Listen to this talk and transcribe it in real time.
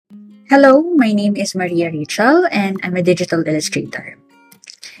Hello, my name is Maria Rachel and I'm a digital illustrator.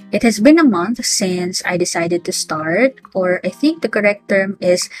 It has been a month since I decided to start, or I think the correct term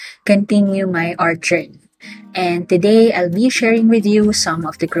is continue my art journey. And today I'll be sharing with you some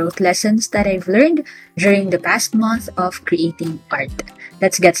of the growth lessons that I've learned during the past month of creating art.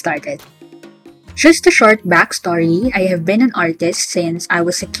 Let's get started. Just a short backstory, I have been an artist since I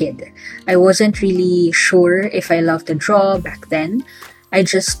was a kid. I wasn't really sure if I loved to draw back then. I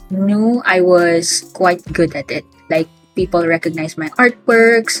just knew I was quite good at it. Like, people recognized my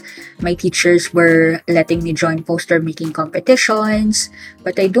artworks, my teachers were letting me join poster making competitions,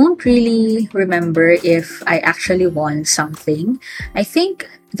 but I don't really remember if I actually won something. I think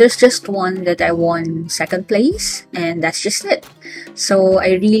there's just one that I won second place, and that's just it. So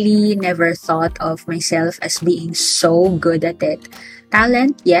I really never thought of myself as being so good at it.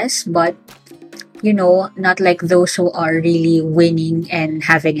 Talent, yes, but not like those who are really winning and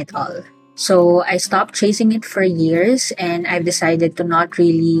having it all. So I stopped chasing it for years and I've decided to not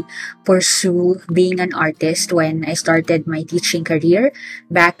really pursue being an artist when I started my teaching career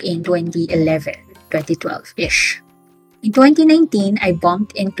back in 2011, 2012-ish. In 2019, I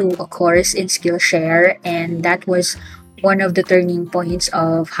bumped into a course in Skillshare, and that was one of the turning points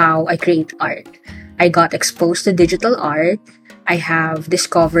of how I create art. I got exposed to digital art. I have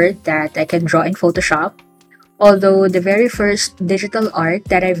discovered that I can draw in Photoshop. Although the very first digital art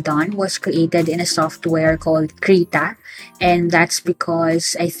that I've done was created in a software called Krita, and that's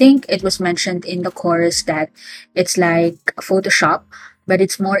because I think it was mentioned in the course that it's like Photoshop, but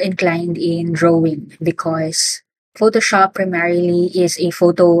it's more inclined in drawing because Photoshop primarily is a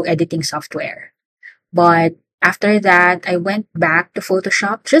photo editing software. But after that, I went back to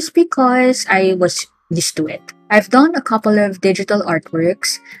Photoshop just because I was used to it. I've done a couple of digital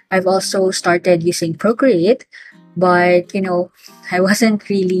artworks. I've also started using Procreate, but I wasn't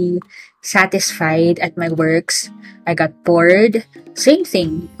really satisfied at my works. I got bored. Same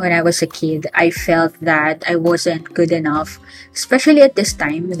thing when I was a kid. I felt that I wasn't good enough, especially at this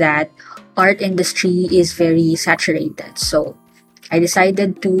time that art industry is very saturated. So I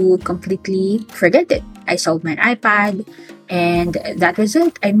decided to completely forget it. I sold my iPad and that was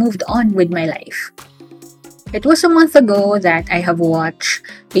it. I moved on with my life. It was a month ago that I have watched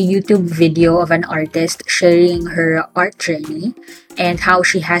a YouTube video of an artist sharing her art journey and how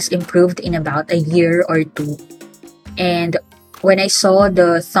she has improved in about a year or two. And when I saw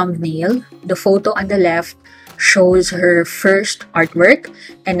the thumbnail, the photo on the left shows her first artwork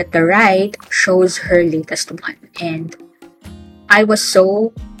and at the right shows her latest one. And I was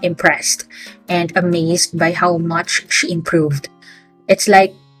so impressed and amazed by how much she improved. It's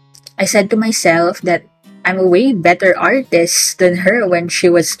like I said to myself that I'm a way better artist than her when she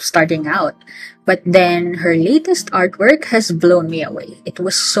was starting out. But then her latest artwork has blown me away. It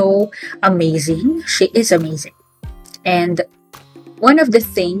was so amazing. She is amazing. And one of the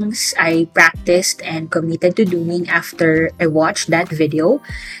things I practiced and committed to doing after I watched that video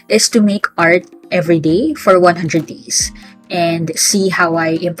is to make art every day for 100 days and see how I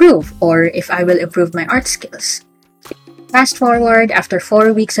improve or if I will improve my art skills. Fast forward, after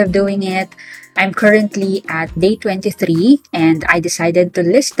 4 weeks of doing it, I'm currently at day 23 and I decided to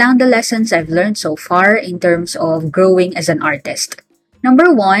list down the lessons I've learned so far in terms of growing as an artist.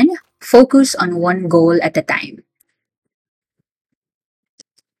 Number one, focus on one goal at a time.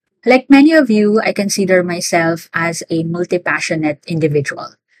 Like many of you, I consider myself as a multi-passionate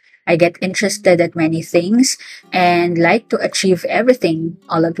individual. I get interested at many things and like to achieve everything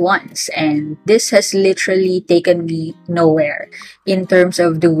all at once. And this has literally taken me nowhere in terms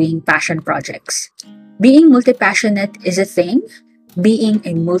of doing passion projects. Being multi-passionate is a thing, being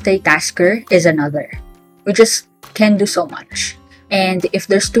a multitasker is another. We just can do so much. And if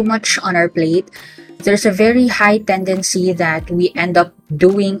there's too much on our plate, there's a very high tendency that we end up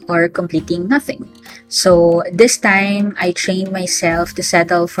doing or completing nothing. So this time, I trained myself to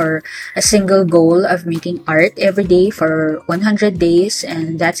settle for a single goal of making art every day for 100 days,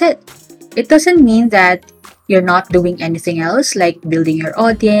 and that's it. It doesn't mean that you're not doing anything else like building your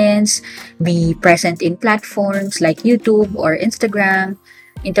audience, be present in platforms like YouTube or Instagram,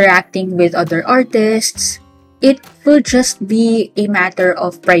 interacting with other artists. It will just be a matter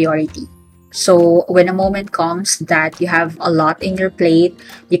of priority. So when a moment comes that you have a lot in your plate,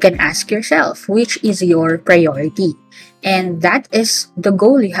 you can ask yourself, which is your priority? And that is the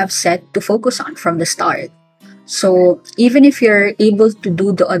goal you have set to focus on from the start. So even if you're able to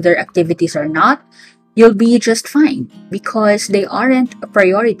do the other activities or not, you'll be just fine because they aren't a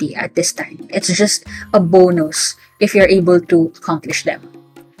priority at this time. It's just a bonus if you're able to accomplish them.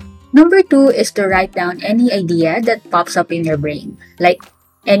 Number two is to write down any idea that pops up in your brain. Like,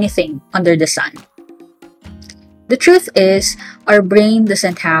 anything under the sun. The truth is, our brain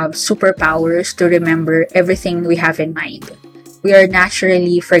doesn't have superpowers to remember everything we have in mind. We are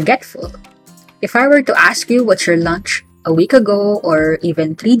naturally forgetful. If I were to ask you what's your lunch a week ago or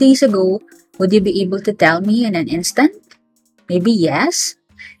even 3 days ago, would you be able to tell me in an instant? Maybe yes.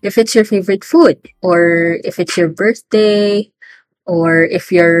 If it's your favorite food, or if it's your birthday, or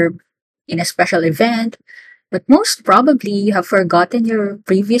if you're in a special event, but most probably you have forgotten your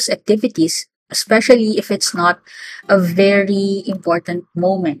previous activities, especially if it's not a very important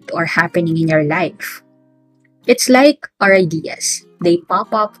moment or happening in your life. It's like our ideas. They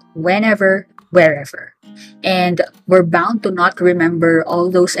pop up whenever, wherever. And we're bound to not remember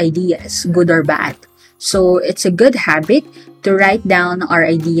all those ideas, good or bad. So it's a good habit to write down our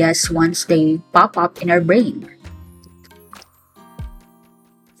ideas once they pop up in our brain.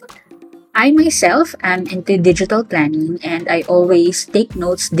 I myself am into digital planning and I always take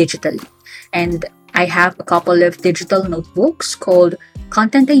notes digitally. And I have a couple of digital notebooks called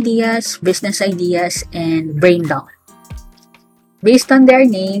Content Ideas, Business Ideas, and Brain Dump. Based on their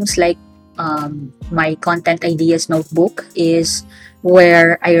names, like my Content Ideas notebook is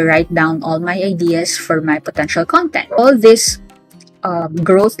where I write down all my ideas for my potential content. All these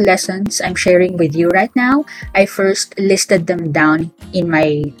growth lessons I'm sharing with you right now, I first listed them down in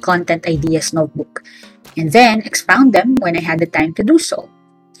my Content Ideas notebook and then expound them when I had the time to do so.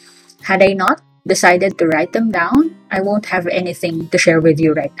 Had I not decided to write them down, I won't have anything to share with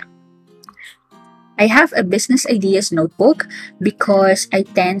you right now. I have a business ideas notebook because I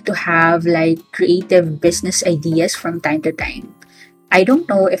tend to have like creative business ideas from time to time. I don't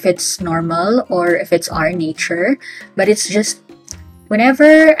know if it's normal or if it's our nature, but it's just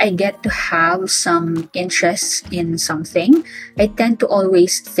whenever I get to have some interest in something, I tend to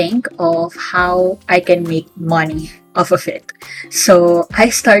always think of how I can make money off of it. So I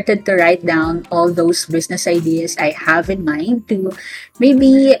started to write down all those business ideas I have in mind to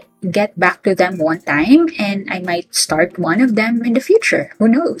maybe get back to them one time and I might start one of them in the future. Who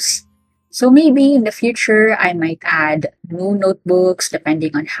knows? So maybe in the future, I might add new notebooks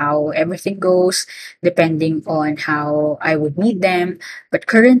depending on how everything goes, depending on how I would need them. But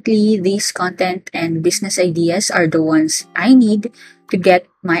currently, these content and business ideas are the ones I need to get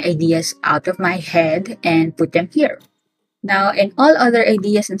my ideas out of my head and put them here. Now, in all other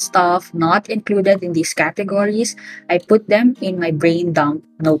ideas and stuff not included in these categories, I put them in my brain dump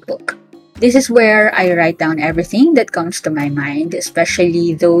notebook. This is where I write down everything that comes to my mind,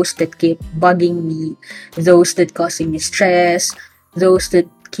 especially those that keep bugging me, those that causing me stress, those that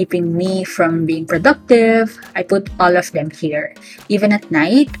keeping me from being productive. I put all of them here. Even at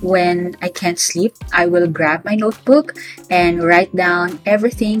night when I can't sleep, I will grab my notebook and write down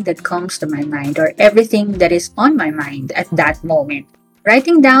everything that comes to my mind or everything that is on my mind at that moment.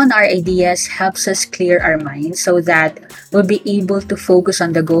 Writing down our ideas helps us clear our minds so that we'll be able to focus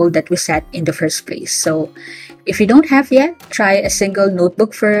on the goal that we set in the first place. So, if you don't have yet, try a single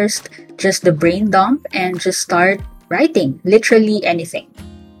notebook first, just the brain dump, and just start writing literally anything.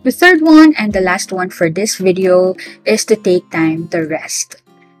 The third one and the last one for this video is to take time to rest.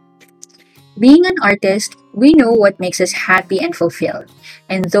 Being an artist, we know what makes us happy and fulfilled,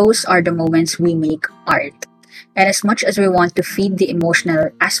 and those are the moments we make art. And as much as we want to feed the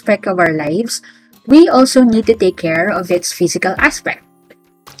emotional aspect of our lives, we also need to take care of its physical aspect.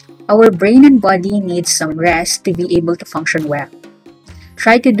 Our brain and body needs some rest to be able to function well.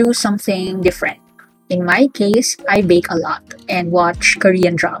 Try to do something different. In my case, I bake a lot and watch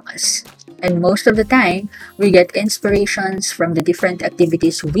Korean dramas. And most of the time, we get inspirations from the different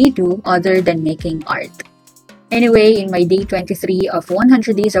activities we do other than making art. Anyway, in my day 23 of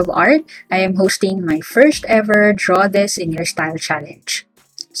 100 Days of Art, I am hosting my first ever Draw This in Your Style challenge.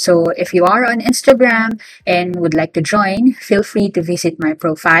 So if you are on Instagram and would like to join, feel free to visit my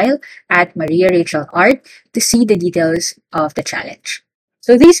profile at Maria Rachel Art to see the details of the challenge.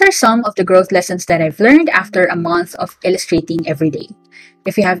 So these are some of the growth lessons that I've learned after a month of illustrating every day.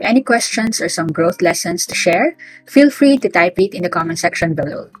 If you have any questions or some growth lessons to share, feel free to type it in the comment section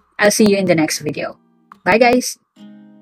below. I'll see you in the next video. Bye guys!